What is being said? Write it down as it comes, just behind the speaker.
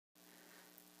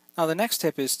Now the next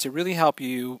tip is to really help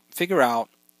you figure out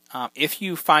if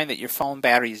you find that your phone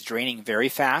battery is draining very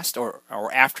fast, or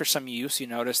after some use you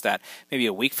notice that maybe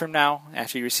a week from now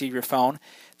after you receive your phone,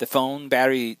 the phone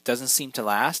battery doesn't seem to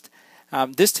last.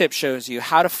 This tip shows you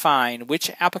how to find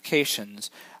which applications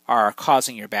are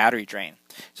causing your battery drain.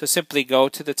 So simply go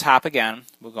to the top again,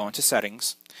 we'll go into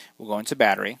settings, we'll go into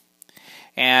battery.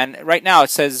 And right now it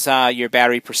says your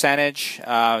battery percentage.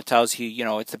 It tells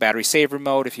you, it's the battery saver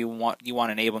mode if you want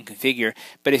to enable and configure.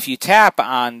 But if you tap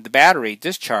on the battery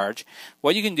discharge,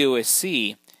 what you can do is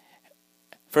see,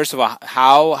 first of all,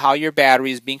 how your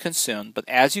battery is being consumed. But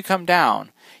as you come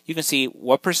down, you can see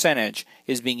what percentage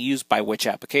is being used by which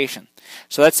application.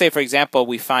 So let's say, for example,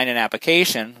 we find an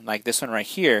application like this one right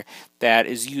here that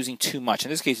is using too much.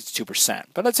 In this case, it's 2%.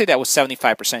 But let's say that was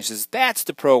 75%. It says that's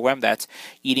the program that's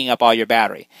eating up all your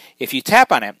battery. If you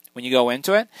tap on it, when you go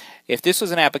into it, if this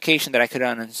was an application that I could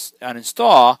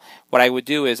uninstall, what I would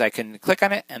do is I can click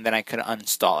on it and then I could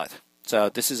uninstall it. So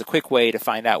this is a quick way to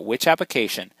find out which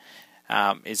application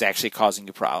is actually causing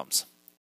you problems.